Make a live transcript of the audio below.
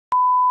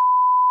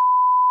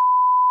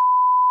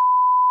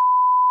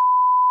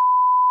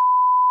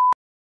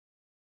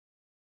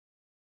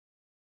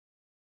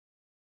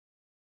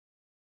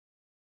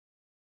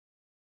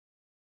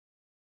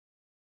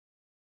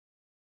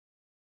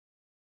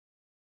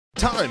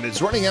Time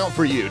is running out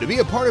for you to be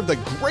a part of the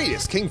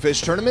greatest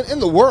Kingfish Tournament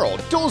in the world.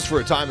 Tools for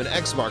a Time and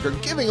Xmark are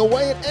giving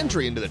away an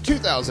entry into the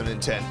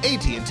 2010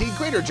 At&t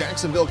Greater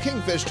Jacksonville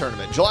Kingfish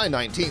Tournament, July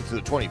 19th to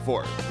the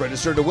 24th.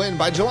 Register to win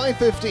by July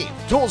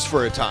 15th. Tools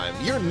for a Time,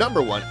 your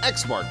 #1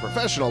 Xmark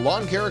professional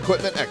lawn care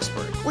equipment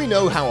expert. We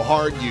know how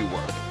hard you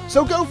work.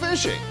 So go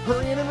fishing!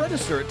 Hurry in and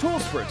register at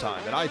Tools for a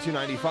Time at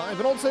I-295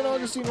 and Old St.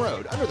 Augustine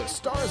Road under the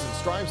Stars and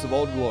Stripes of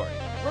Old Glory.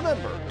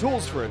 Remember,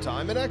 Tools for a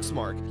Time at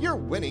Xmark, your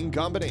winning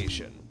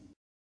combination.